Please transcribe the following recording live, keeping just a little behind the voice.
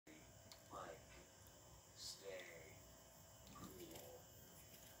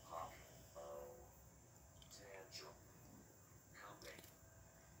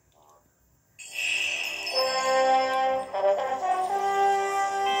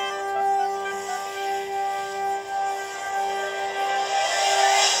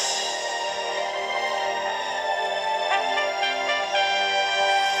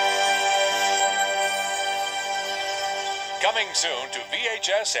Coming soon to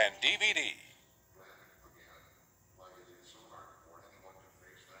VHS and DVD.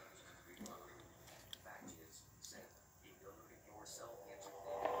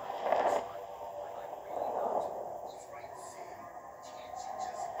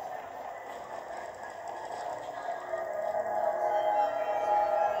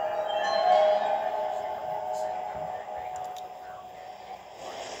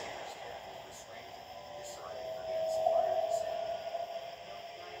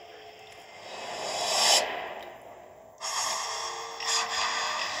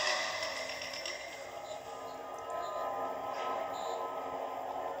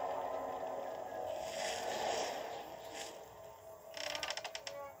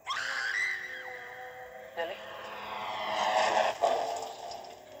 Lily?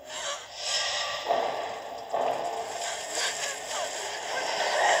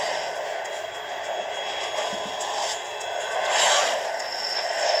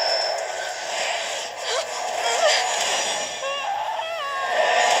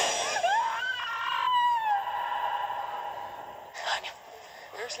 Honey,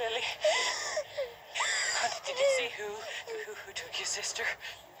 where's Lily? Honey, did you see who took your sister?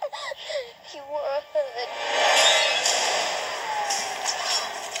 You wore a hood.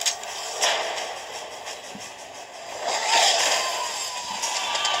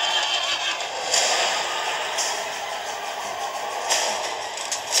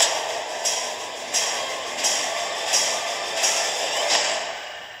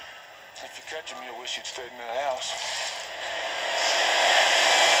 If you catch him, you'll wish you'd stayed in that house.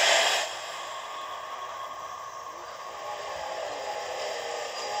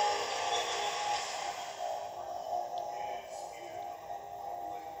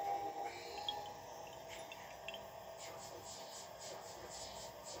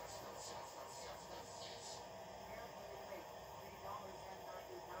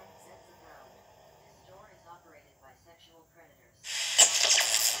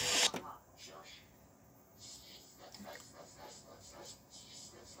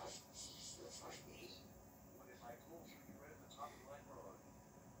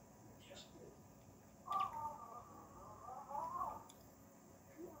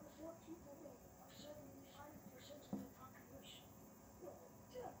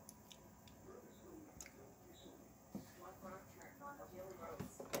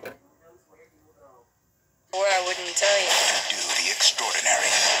 Where I wouldn't tell you. To do the extraordinary.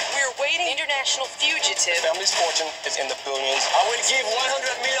 We're waiting. International fugitive. Family's fortune is in the billions. I will give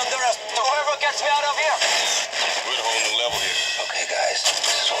 $100 million to whoever gets me out of here. We're at a whole new level here. Okay, guys, this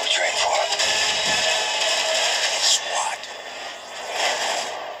is what we train for. SWAT.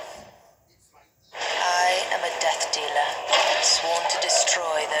 I am a death dealer, sworn to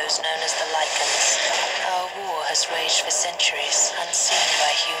destroy those known as the Lycans. Our war has raged for centuries, unseen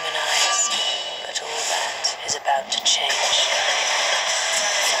by human eyes. But all that is about to change.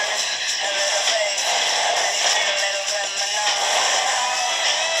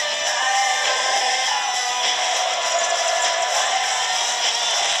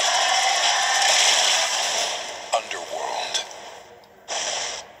 Underworld.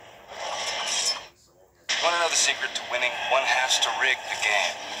 Want to know the secret to winning? One has to rig the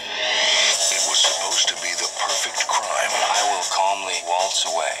game. It was supposed to be the perfect crime. I will calmly waltz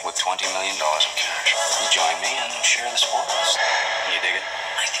away with $20 million in cash. You join me and share the spoils. You dig it?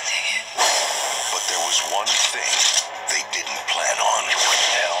 I can dig it. But there was one thing they didn't plan on.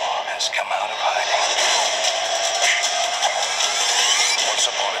 Hell has come out of hiding. Once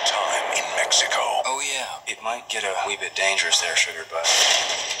upon a time in Mexico. Oh yeah, it might get a wee bit dangerous there, sugar butt.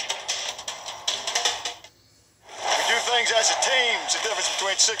 We do things as a team. It's the difference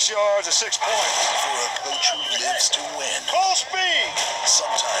between 6 yards and 6 points. For a coach who lives to win. Full speed!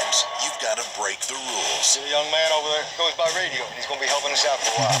 Sometimes you've got to break the rules. See a young man over there goes by radio. He's going to be helping us out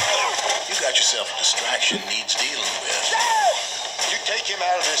for a while. You got yourself a distraction needs dealing with. You take him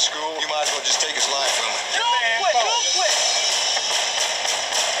out of this school, you might as well just take his life from him. Don't quit!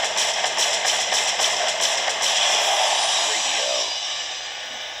 Radio.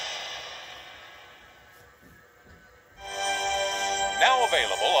 Now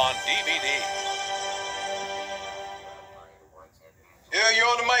available on DVD. Yeah, you're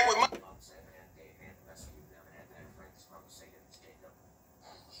on the mic with Mike.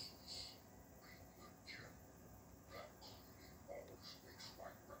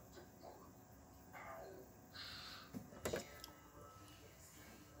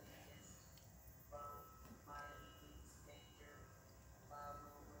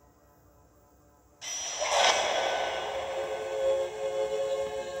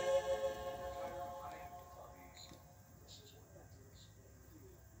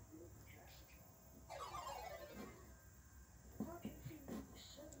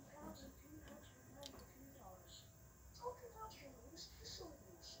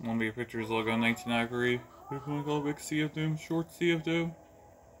 Columbia Pictures logo 1993. What do you want to call it? Big Sea of Doom? Short Sea of Doom?